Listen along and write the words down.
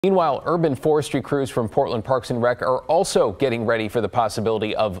Meanwhile, urban forestry crews from Portland Parks and Rec are also getting ready for the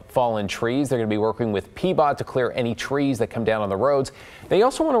possibility of fallen trees. They're going to be working with PBOT to clear any trees that come down on the roads. They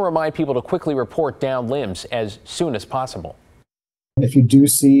also want to remind people to quickly report down limbs as soon as possible. If you do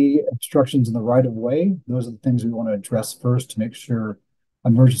see obstructions in the right of way, those are the things we want to address first to make sure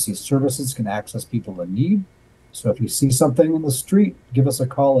emergency services can access people in need. So if you see something in the street, give us a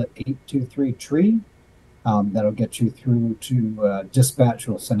call at 823-TREE. That'll get you through to dispatch,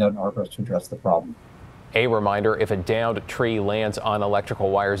 who will send out an arborist to address the problem. A reminder, if a downed tree lands on electrical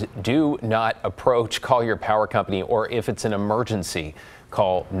wires, do not approach. Call your power company, or if it's an emergency,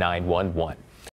 call 911.